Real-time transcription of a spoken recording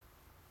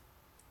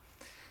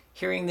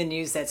Hearing the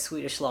news that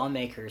Swedish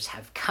lawmakers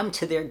have come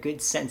to their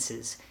good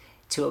senses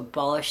to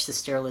abolish the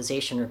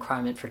sterilization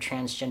requirement for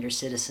transgender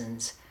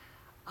citizens,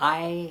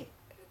 I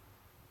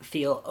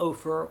feel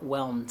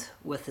overwhelmed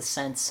with a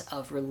sense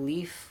of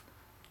relief,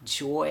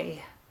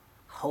 joy,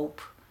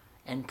 hope,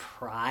 and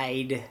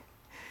pride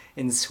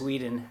in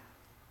Sweden.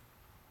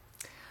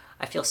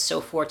 I feel so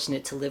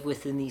fortunate to live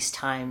within these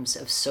times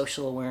of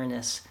social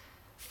awareness,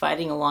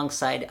 fighting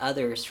alongside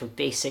others for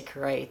basic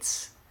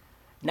rights,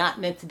 not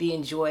meant to be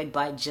enjoyed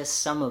by just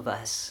some of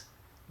us,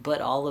 but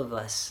all of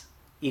us,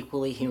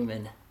 equally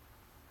human.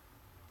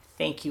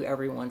 Thank you,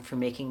 everyone, for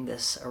making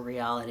this a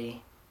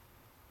reality.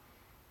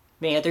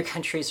 May other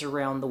countries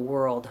around the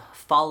world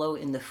follow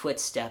in the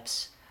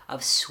footsteps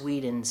of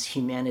Sweden's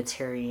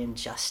humanitarian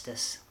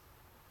justice.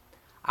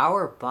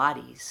 Our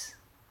bodies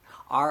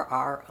are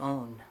our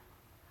own,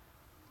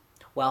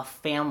 while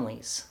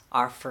families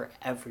are for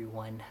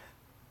everyone.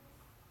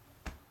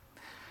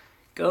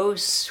 Go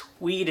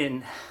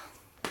Sweden!